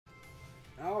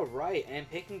All right, and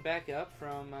picking back up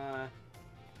from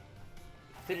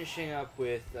finishing up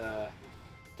with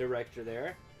Director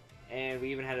there, and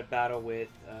we even had a battle with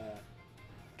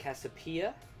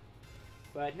Cassiopeia.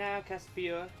 But now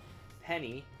Cassiopeia,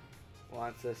 Penny,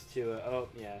 wants us to, oh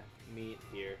yeah, meet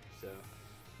here. So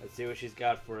let's see what she's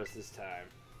got for us this time.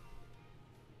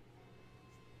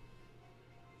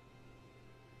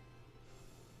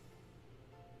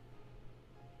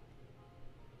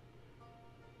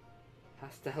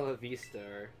 Hasta la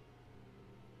vista.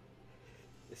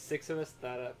 The six of us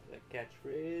thought up that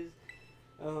catchphrase.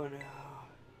 Oh no.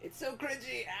 It's so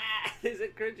cringy! Ah! Is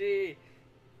it cringy?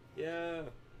 Yeah.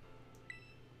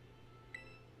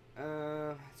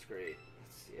 That's great.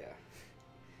 Yeah.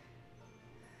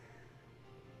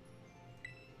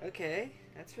 Okay,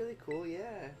 that's really cool,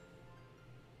 yeah.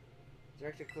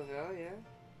 Director Clavel, yeah.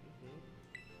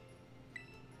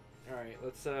 Alright,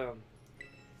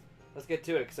 let's get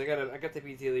to it, because I got the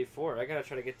BT Elite 4. I gotta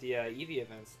try to get the Eevee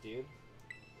events, dude.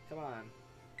 Come on.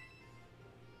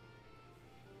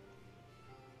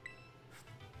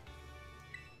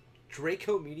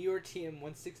 Draco Meteor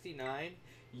TM169?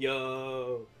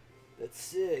 Yo, that's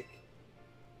sick.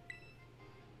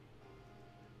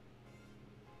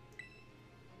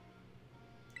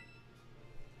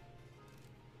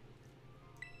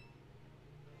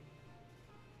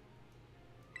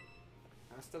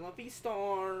 Hasta la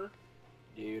vista,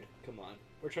 dude. Come on,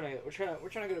 we're trying to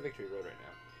go to Victory Road right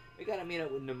now. We gotta meet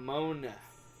up with Nimona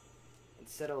and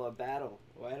settle a battle.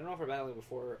 Well, I don't know if we're battling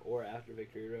before or after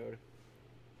Victory Road.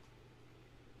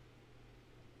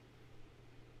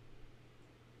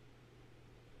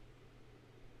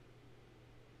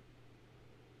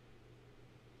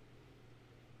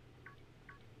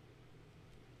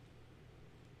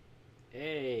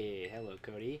 Hey, hello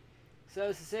Cody. So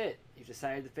this is it. You've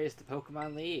decided to face the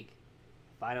Pokemon League.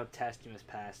 Final test you must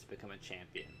pass to become a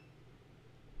champion.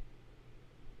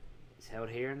 It's held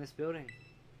here in this building.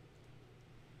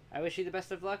 I wish you the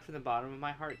best of luck from the bottom of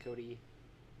my heart, Cody.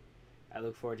 I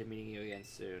look forward to meeting you again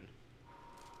soon.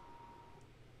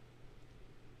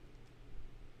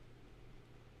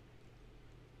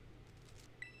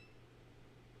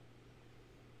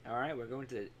 Alright, we're going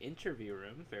to the interview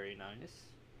room. Very nice.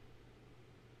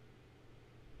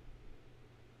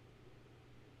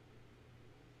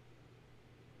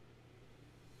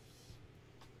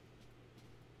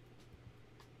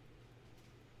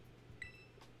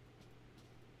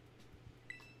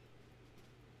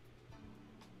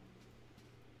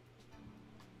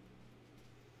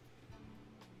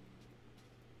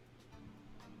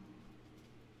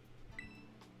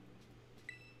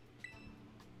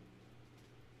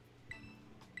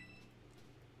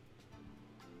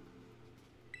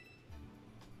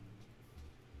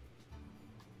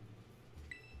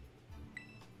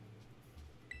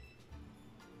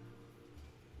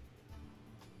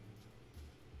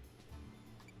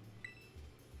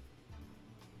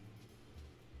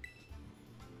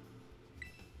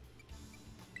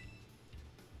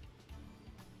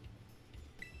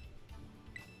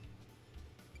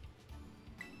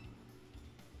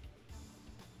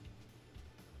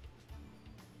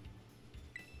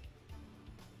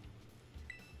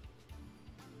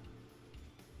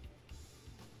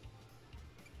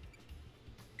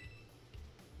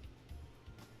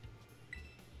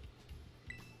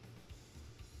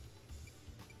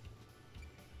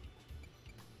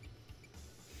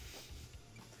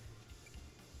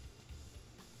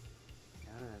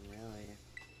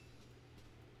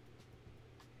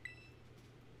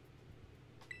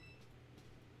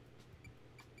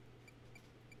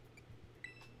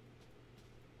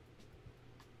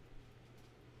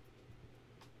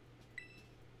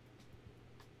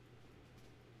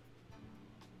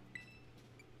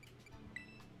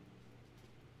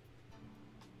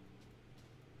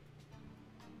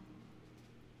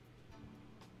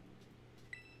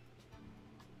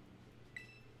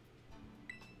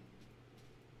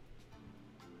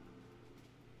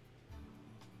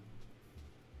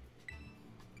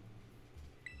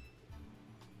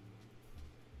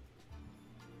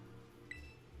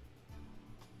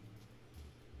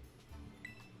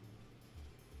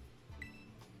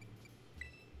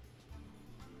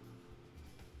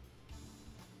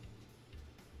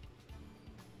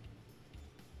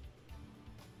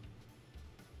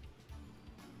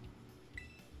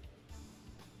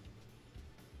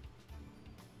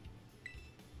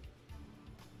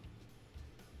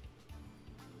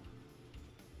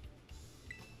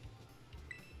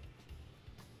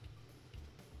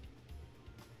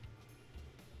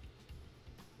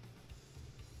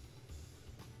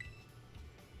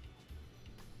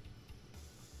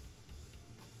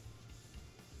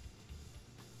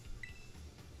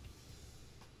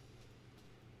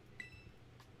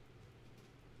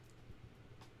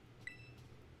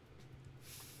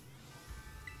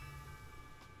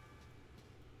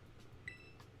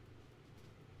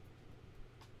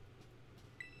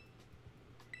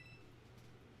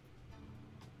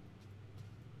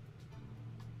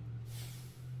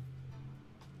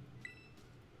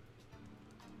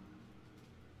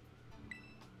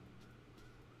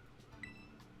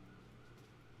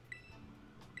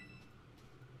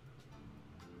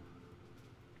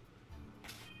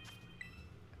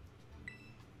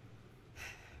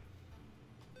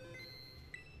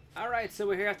 Alright, so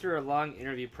we're here after a long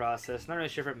interview process. Not really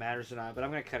sure if it matters or not, but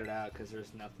I'm going to cut it out because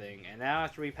there's nothing. And now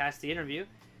after we pass the interview,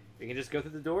 we can just go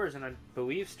through the doors and I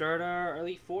believe start our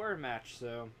Elite Four match.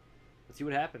 So let's see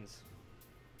what happens.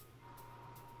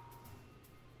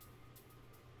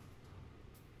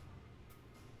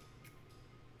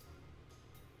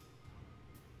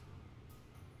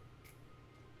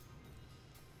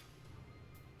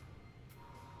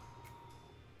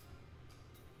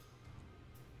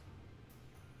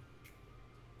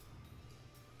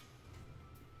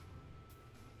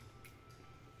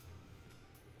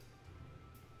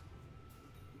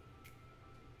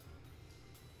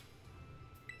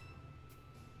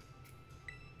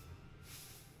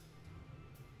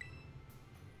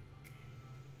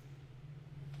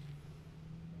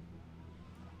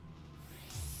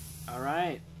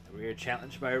 Alright, we're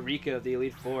challenged by Rika of the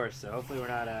Elite Four, so hopefully we're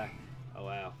not, oh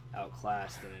wow,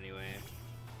 outclassed in any way.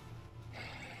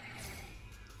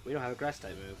 We don't have a grass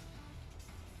type move.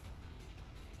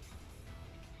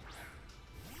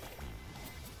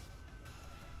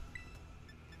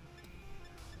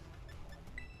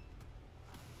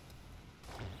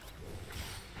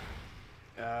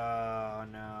 Oh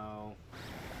no.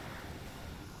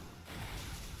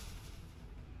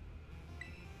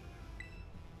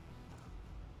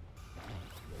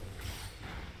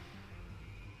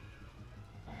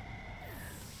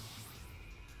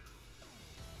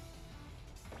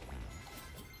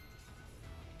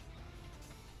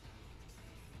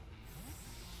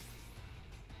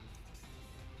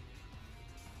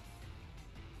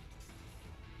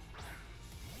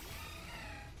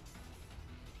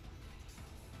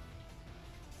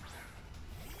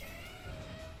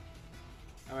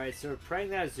 Alright, so we're praying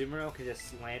that Azumarill can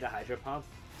just land a Hydro Pump.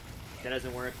 If that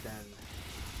doesn't work, then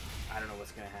I don't know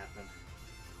what's gonna happen.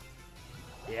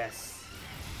 Yes.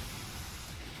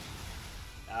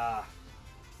 Ah.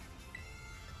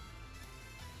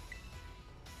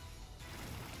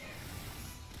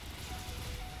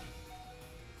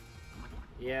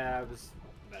 Yeah, I was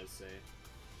about to say.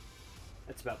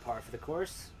 That's about par for the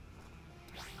course.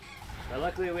 But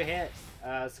luckily we hit.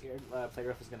 Scared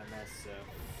Playgriff was gonna miss, so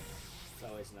it's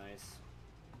always nice.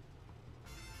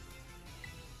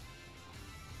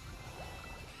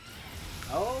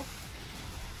 Oh!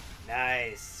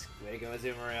 Nice! Way to go,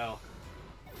 Azumarill.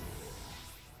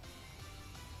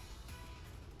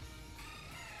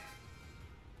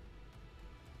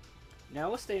 Now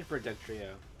we'll stay in for a Duck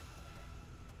Trio.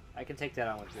 I can take that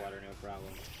on with water, no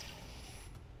problem.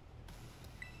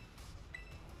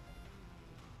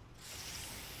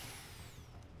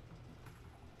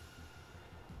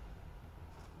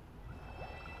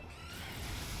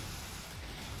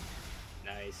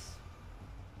 Nice.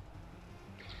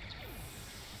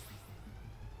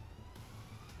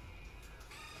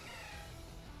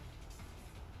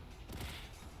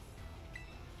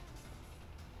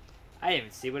 I didn't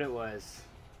even see what it was.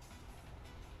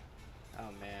 Oh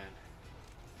man.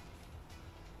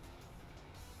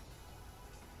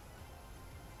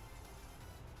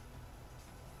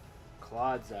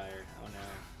 Clodsire. Oh no.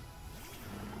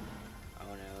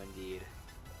 Oh no, indeed.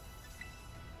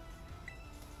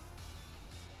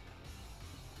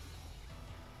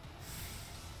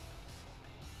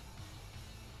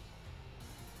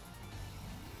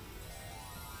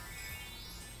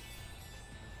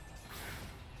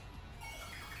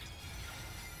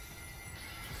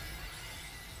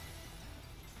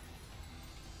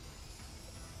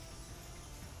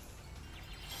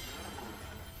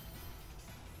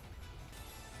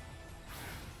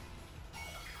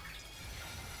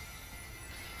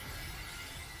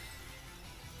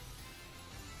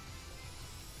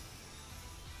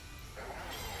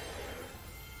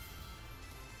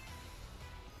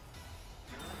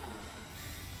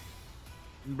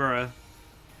 Bruh.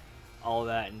 All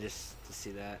that and just to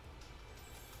see that.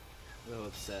 A little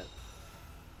upset.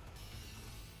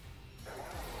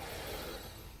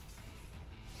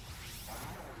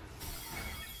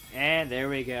 And there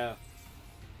we go.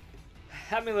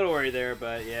 Had me a little worried there,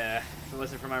 but yeah, if it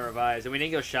wasn't for my revives. And we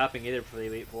didn't go shopping either for the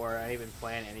Elite Four. I didn't even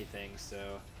plan anything,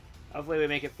 so hopefully we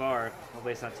make it far.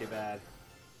 Hopefully it's not too bad.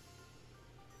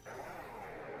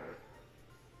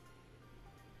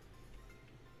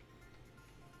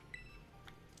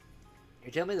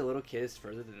 You're telling me the little kid is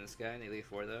further than this guy in the Elite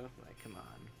Four, though? Like, come on.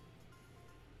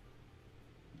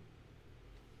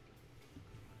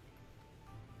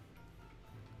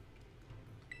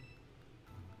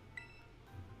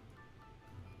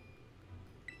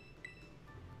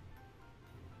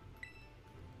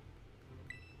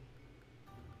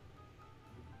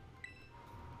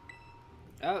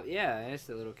 Oh, yeah, it's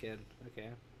the little kid. Okay.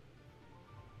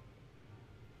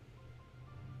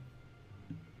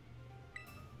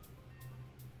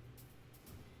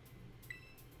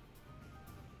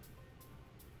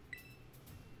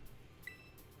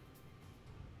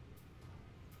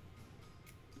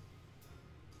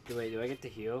 Wait, do I get to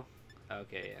heal?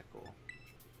 Okay, yeah, cool.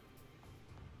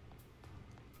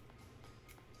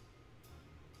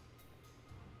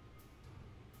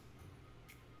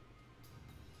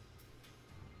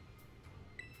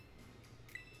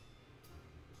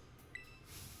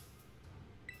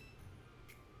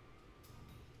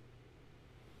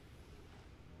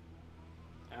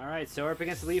 Alright, so we're up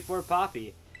against Elite Four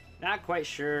Poppy. Not quite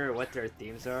sure what their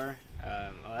themes are. Oh,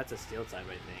 that's a steel type, I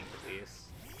think, at least.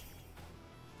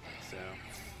 So,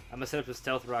 I'm gonna set up the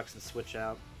stealth rocks and switch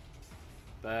out.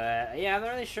 But yeah, I'm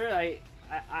not really sure. I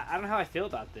don't know how I feel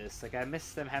about this. Like, I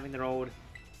miss them having their old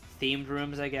themed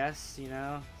rooms, I guess. You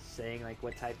know, saying like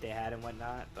what type they had and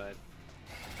whatnot. But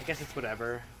I guess it's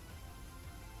whatever.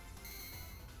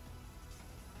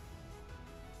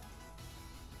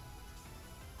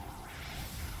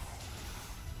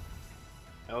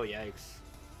 Oh yikes.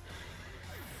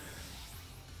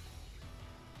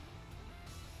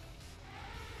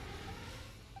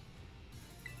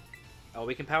 Oh,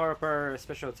 we can power up our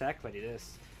special attack if I do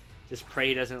this. Just pray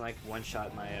he doesn't like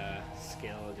one-shot my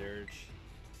Scarlet Dirge.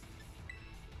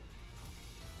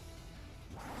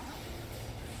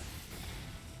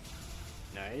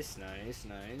 Nice, nice,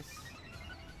 nice.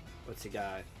 What's he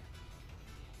got?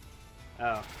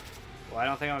 Oh. Well, I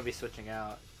don't think I'm gonna be switching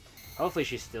out. Hopefully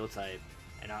she's steel type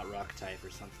and not rock type or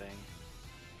something.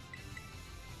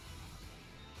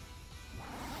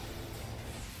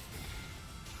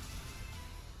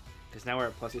 Because now we're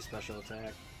at +2 special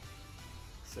attack.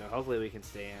 So hopefully we can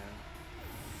stay in.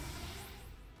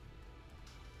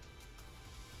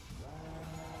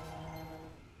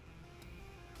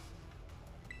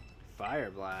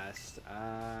 Fire Blast.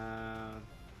 I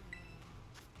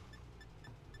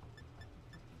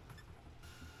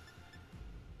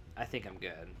think I'm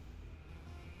good.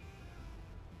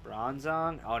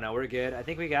 Bronzong? Oh no, we're good. I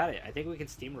think we got it. I think we can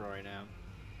steamroll right now.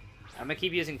 I'm gonna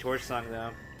keep using Torch Song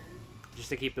though. Just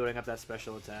to keep building up that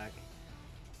special attack.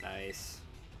 Nice.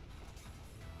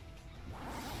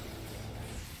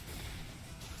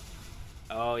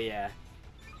 Oh yeah.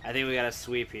 I think we got a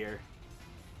sweep here.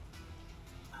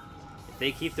 If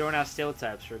they keep throwing out steel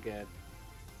types, we're good.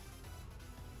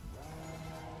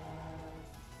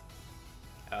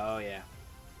 Oh yeah.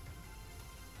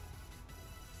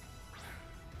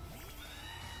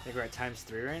 I think we're at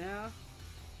 ×3 right now.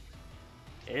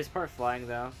 It is part flying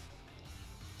though.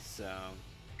 So,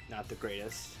 not the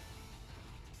greatest.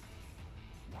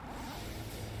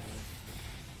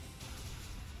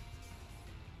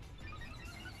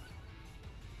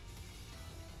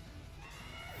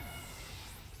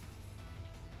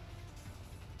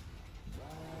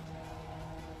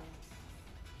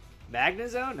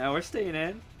 Magnezone? No, we're staying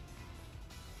in.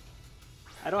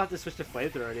 I don't have to switch to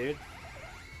Flamethrower, dude.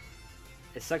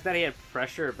 It sucked that he had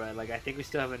pressure, but like I think we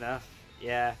still have enough.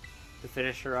 Yeah, to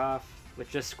finish her off with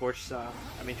just Scorch Song.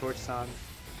 I mean Torch Song.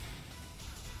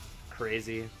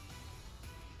 Crazy.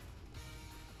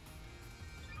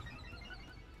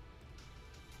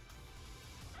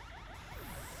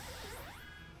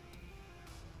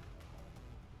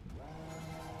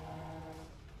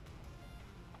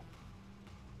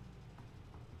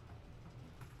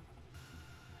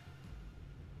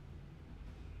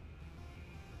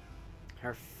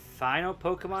 Her final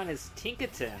Pokemon is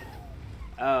Tinkaton.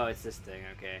 Oh, it's this thing,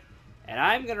 okay. And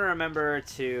I'm going to remember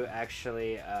to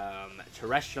actually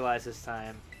terrestrialize this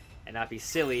time and not be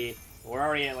silly. We're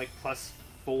already at like +4,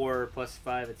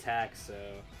 +5 attack, so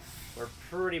we're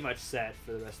pretty much set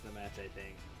for the rest of the match, I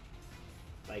think.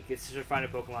 Like, it's just her final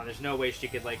Pokemon. There's no way she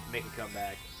could like make a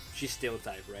comeback. She's Steel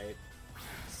type, right?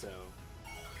 So,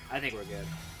 I think we're good.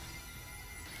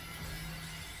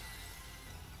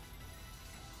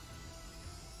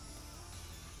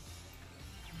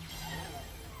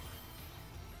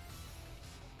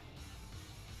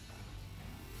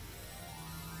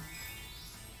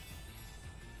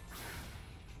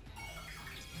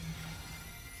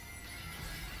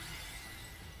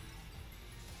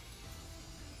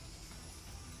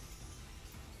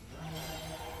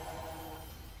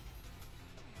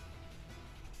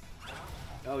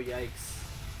 Oh, yikes.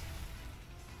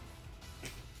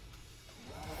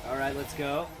 Alright, let's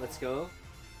go. Let's go.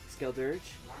 Skill Dirge.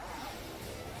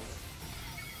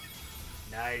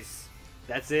 Nice.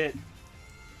 That's it.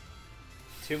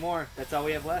 2 more. That's all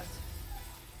we have left.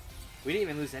 We didn't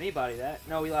even lose anybody that.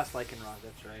 No, we lost Lycanroc.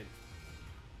 That's right.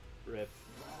 Rip.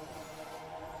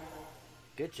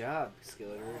 Good job, Skill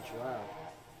Dirge. Wow.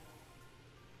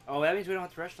 Oh, that means we don't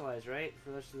have to terrestrialize, right? For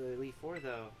the rest of the Elite Four,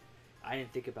 though. I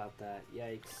didn't think about that.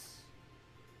 Yikes.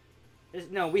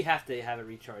 No, we have to have it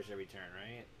recharged every turn,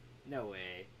 right? No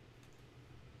way.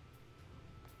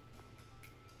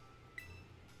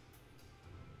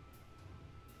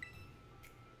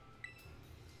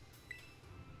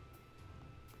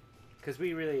 because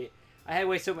we really, I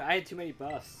had too many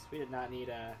buffs. We did not need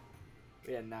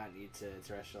to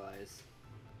terrestrialize.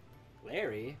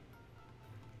 Larry,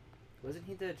 wasn't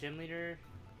he the gym leader,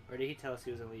 or did he tell us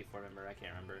he was an Elite Four member? I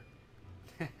can't remember.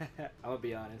 I'm gonna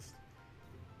be honest.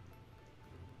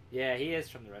 Yeah, he is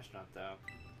from the restaurant though.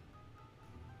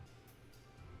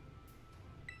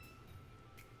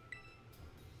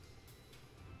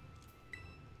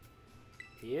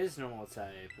 He is normal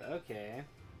type. Okay.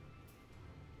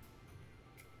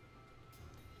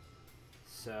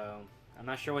 So, I'm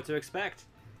not sure what to expect.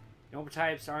 Normal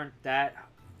types aren't that,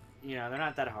 you know, they're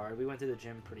not that hard. We went to the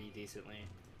gym pretty decently.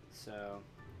 So,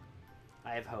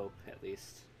 I have hope, at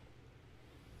least.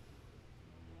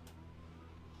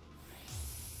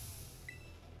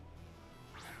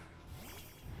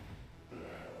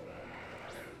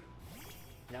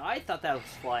 Now, I thought that was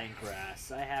flying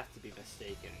grass. I have to be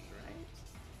mistaken, right?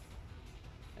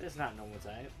 That is not normal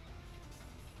type.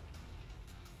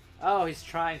 Oh, he's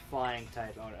trying flying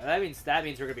type. Oh, no. That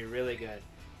means we're gonna be really good.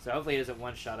 So hopefully he doesn't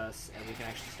one-shot us, and we can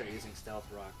actually start using Stealth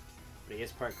Rock. But he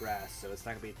is part grass, so it's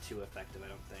not gonna be too effective, I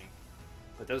don't think.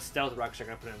 But those Stealth Rocks are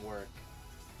gonna put in work.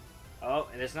 Oh,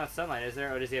 and there's not Sunlight, is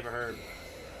there? Or does he have a herb?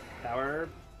 Power herb?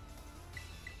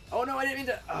 Oh no, I didn't mean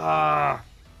to. Ah,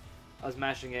 I was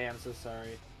mashing A. I'm so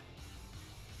sorry.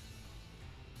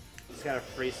 Just got a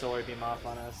free Solar Beam off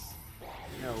on us.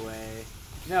 No way.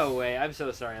 No way. I'm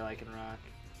so sorry, Lycanroc.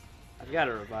 I've got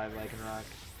to revive Lycanroc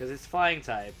because it's flying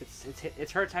type.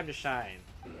 It's her time to shine.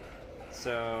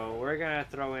 So we're gonna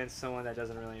throw in someone that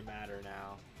doesn't really matter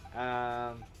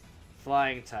now.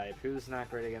 Flying type. Who's not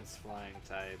great against flying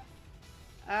type?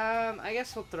 I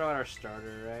guess we'll throw out our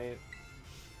starter, right?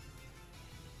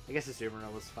 I guess the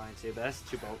Azumarill was fine too, but that's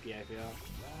too bulky, I feel.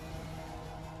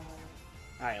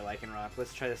 Alright, Lycanroc.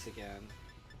 Let's try this again.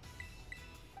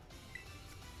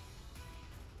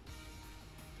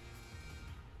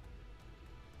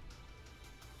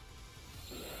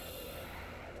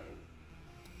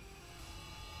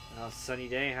 Oh, sunny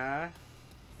day, huh?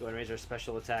 You want to raise our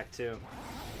special attack too.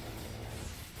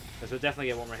 Because we'll definitely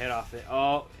get one more hit off it.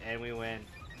 Oh, and we win.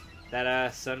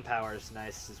 That sun power is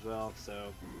nice as well,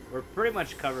 so we're pretty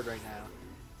much covered right now.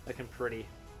 Looking pretty.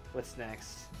 What's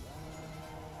next?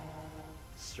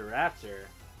 Staraptor.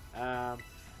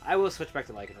 I will switch back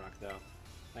to Lycanroc though.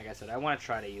 Like I said, I want to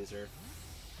try to use her.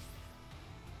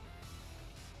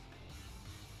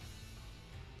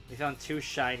 We found two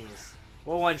shinies.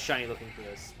 Well, one shiny looking for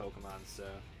this Pokemon, so,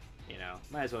 you know,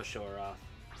 might as well show her off.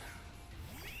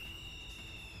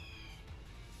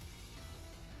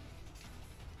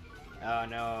 Oh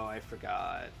no, I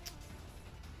forgot.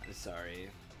 I'm sorry.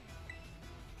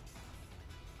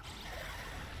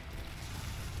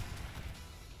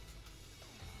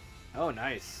 Oh,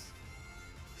 nice.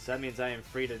 So that means I am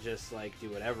free to just, like, do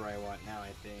whatever I want now, I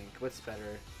think. What's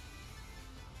better?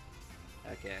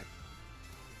 Okay.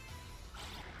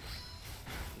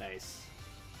 Nice.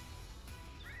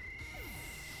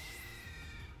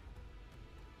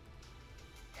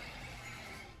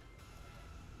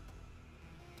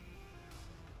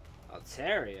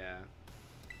 Altaria.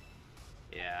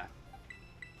 Yeah.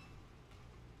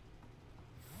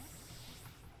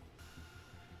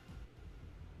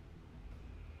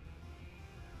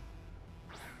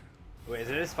 Wait, is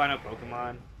it his final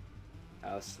Pokemon?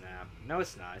 Oh, snap. No,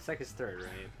 it's not. It's like his third,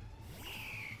 right?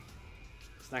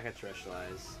 It's not gonna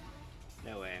terrestrialize.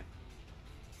 No way.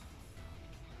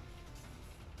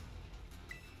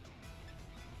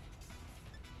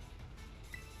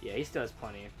 Yeah, he still has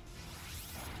plenty.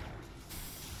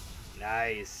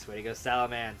 Nice. Way to go,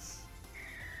 Salamence.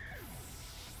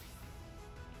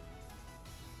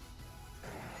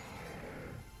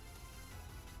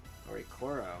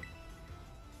 Oricoro.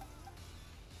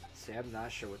 See, I'm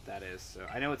not sure what that is. So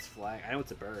I know it's flying. I know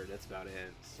it's a bird. That's about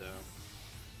it. So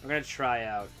we're gonna try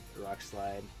out Rock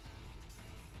Slide.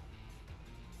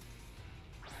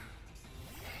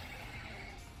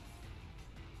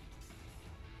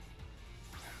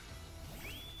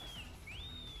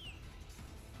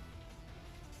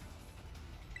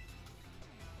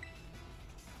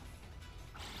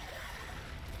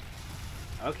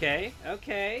 Okay,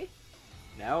 okay.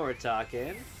 Now we're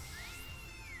talking.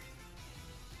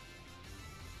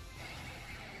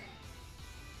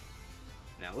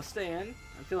 Now we'll stay in.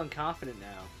 I'm feeling confident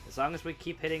now. As long as we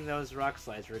keep hitting those rock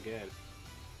slides, we're good.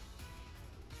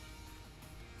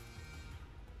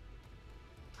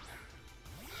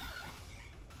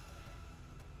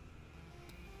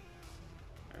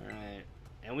 Alright.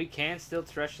 And we can still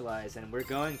terrestrialize, and we're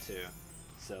going to.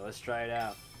 So let's try it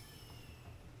out.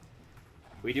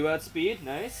 We do outspeed,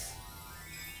 nice.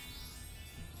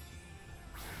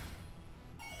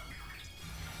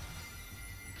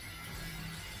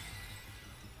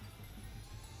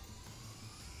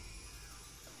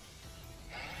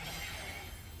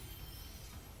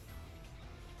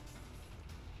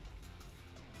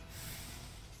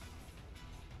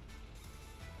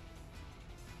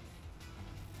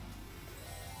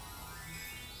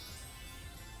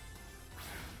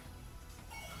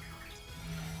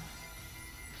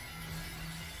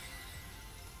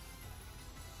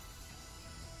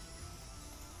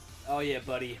 yeah,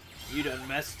 buddy. You done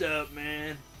messed up,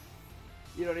 man.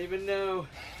 You don't even know.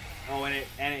 Oh, and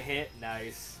it hit.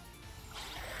 Nice.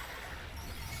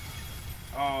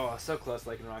 Oh, so close,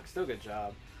 Lycanroc. Still good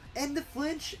job. And the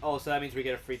flinch. Oh, so that means we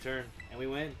get a free turn and we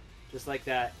win, just like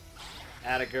that.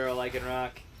 Atta girl,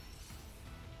 Lycanroc.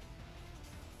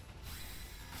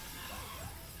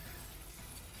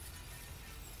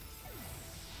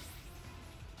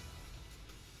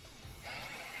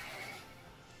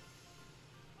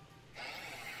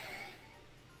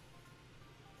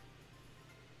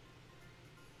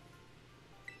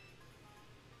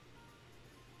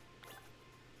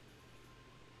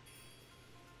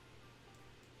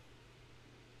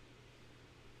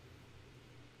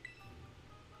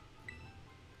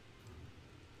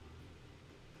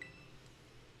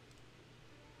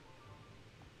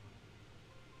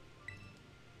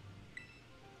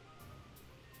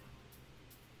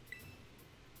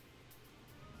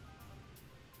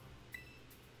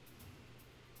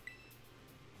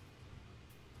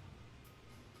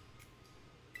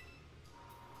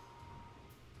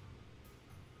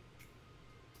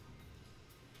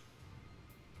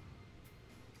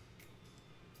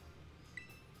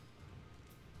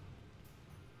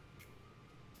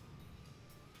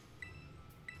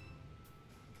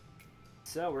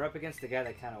 So we're up against the guy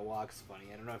that kind of walks funny.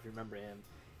 I don't know if you remember him.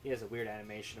 He has a weird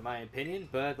animation in my opinion,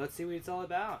 but let's see what it's all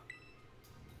about.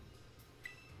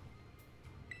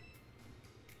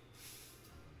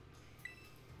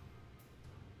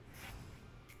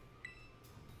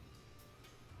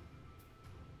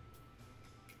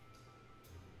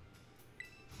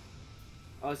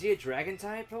 Oh, is he a dragon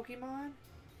type Pokemon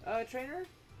trainer?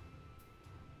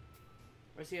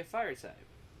 Or is he a fire type?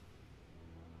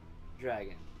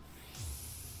 Dragon.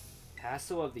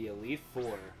 Hassle of the Elite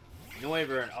Four.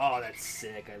 Noivern. Oh, that's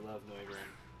sick. I love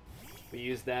Noivern. We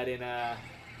used that in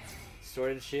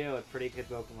Sword and Shield. Pretty good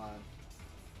Pokemon.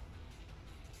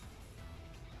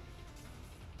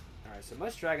 Alright, so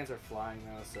most dragons are flying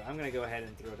though, so I'm going to go ahead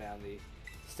and throw down the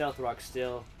Stealth Rock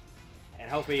still. And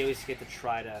hopefully at least get to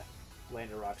try to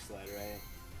land a Rock Slide, right?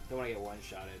 Don't want to get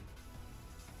one-shotted.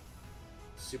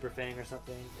 Super Fang or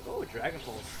something. Oh, Dragon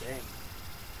Pulse. Dang.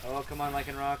 Oh, come on,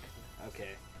 Lycanroc. Okay.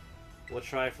 We'll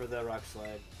try for the Rock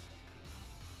Slide.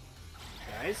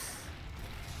 Nice.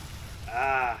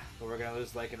 Ah, but we're gonna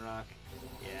lose Lycanroc.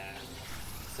 Yeah.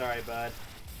 Sorry, bud.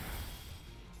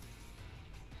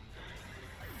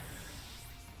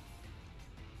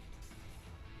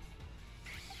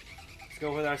 Let's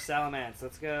go with our Salamence.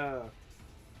 Let's go.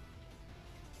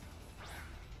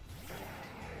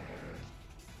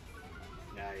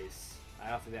 Nice. I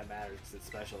don't think that matters because it's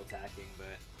special attacking,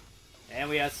 but... And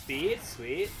we have speed.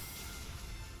 Sweet.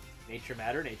 Nature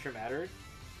Matter. Nature Matter.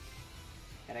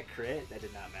 And a crit. That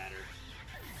did not matter.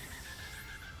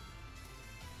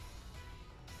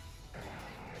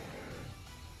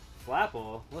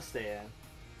 Flapple. We'll stay in.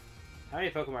 How many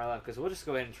Pokemon are left? Because we'll just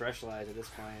go ahead and Terrestrialize at this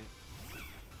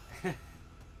point.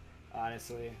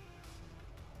 Honestly.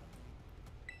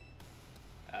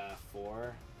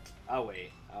 4. I'll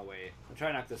wait. I'll wait. I'll try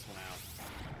to knock this one out.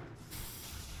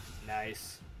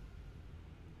 Nice.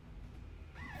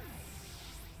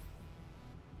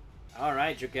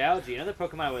 Alright, Dragalge. Another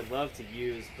Pokemon I would love to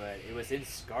use, but it was in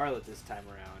Scarlet this time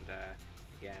around.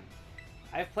 Again.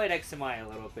 I've played X and Y a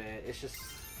little bit. It's just...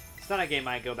 It's not a game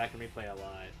I go back and replay a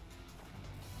lot.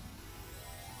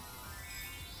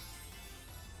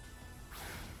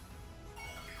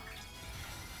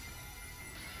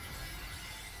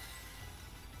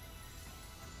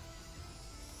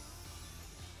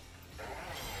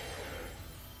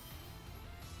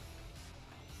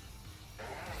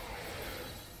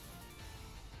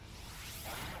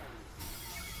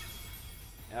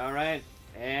 Alright,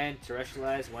 and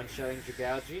Terrestrialize, one-shotting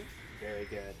Dragalge. Very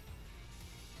good.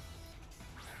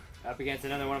 Up against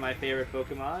another one of my favorite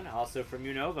Pokemon, also from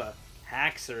Unova,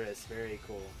 Haxorus. Very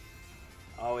cool.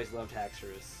 Always loved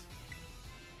Haxorus.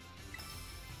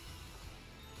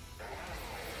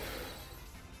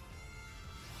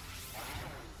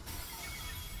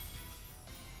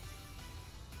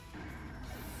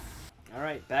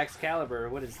 Alright, Baxcalibur,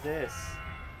 what is this?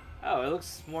 Oh, it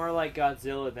looks more like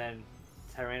Godzilla than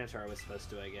Tyranitar was supposed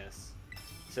to, I guess.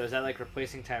 So is that like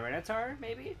replacing Tyranitar,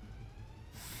 maybe?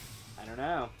 I don't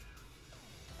know.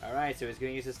 Alright, so he's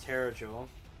going to use his Terra Jewel.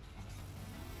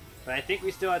 But I think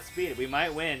we still outspeed it. We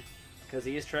might win, because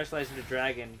he is Terrestrialized into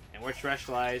Dragon, and we're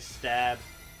Terrestrialized, Stab.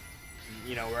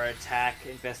 You know, we're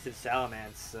attack-invested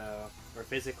Salamence, so we're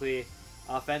physically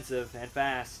offensive and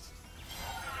fast.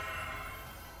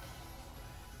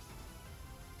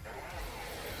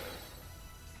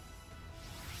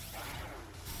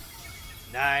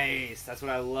 Nice. That's what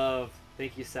I love.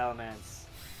 Thank you, Salamence.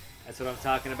 That's what I'm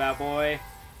talking about, boy.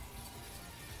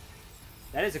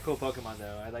 That is a cool Pokemon,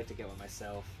 though. I'd like to get one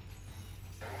myself.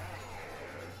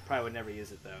 Probably would never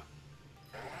use it, though.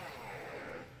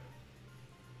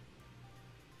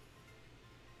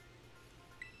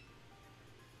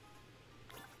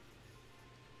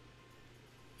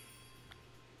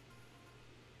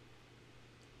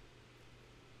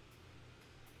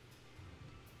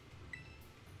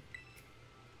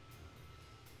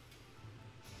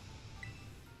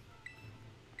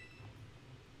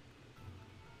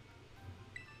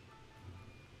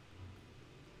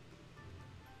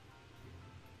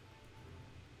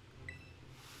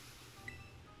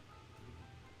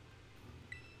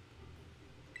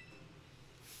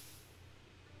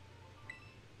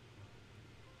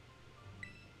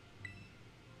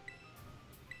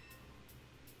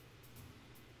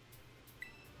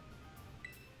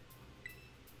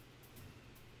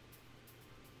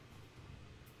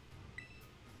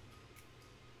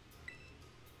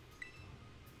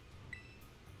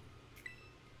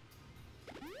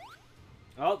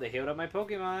 Oh, they healed up my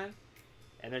Pokemon.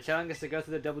 And they're telling us to go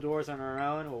through the double doors on our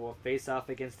own, or we'll face off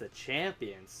against the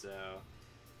champion, so...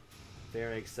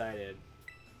 Very excited.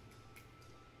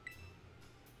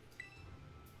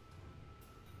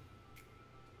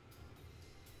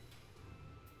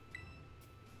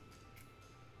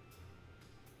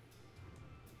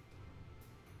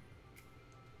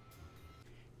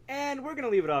 And we're going to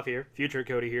leave it off here. Future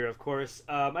Cody here, of course.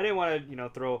 I didn't want to,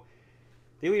 throw...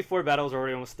 The Elite Four battles are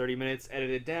already almost 30 minutes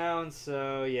edited down,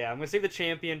 so yeah, I'm going to save the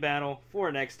champion battle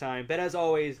for next time. But as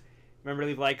always, remember to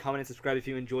leave a like, comment, and subscribe if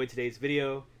you enjoyed today's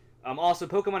video. Also,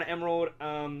 Pokemon Emerald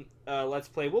Let's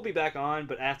Play will be back on,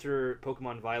 but after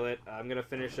Pokemon Violet, I'm going to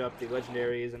finish up the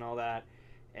legendaries and all that,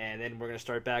 and then we're going to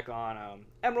start back on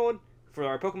Emerald for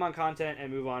our Pokemon content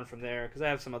and move on from there, because I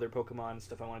have some other Pokemon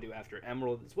stuff I want to do after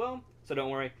Emerald as well, so don't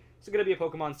worry. It's going to be a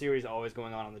Pokemon series always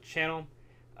going on the channel,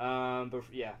 but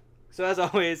yeah. So as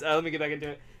always, let me get back into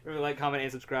it. Remember to like, comment,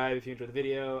 and subscribe if you enjoyed the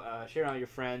video. Share it on with your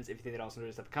friends if you think they'd also enjoy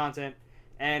this type of content.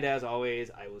 And as always,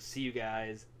 I will see you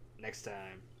guys next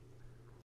time.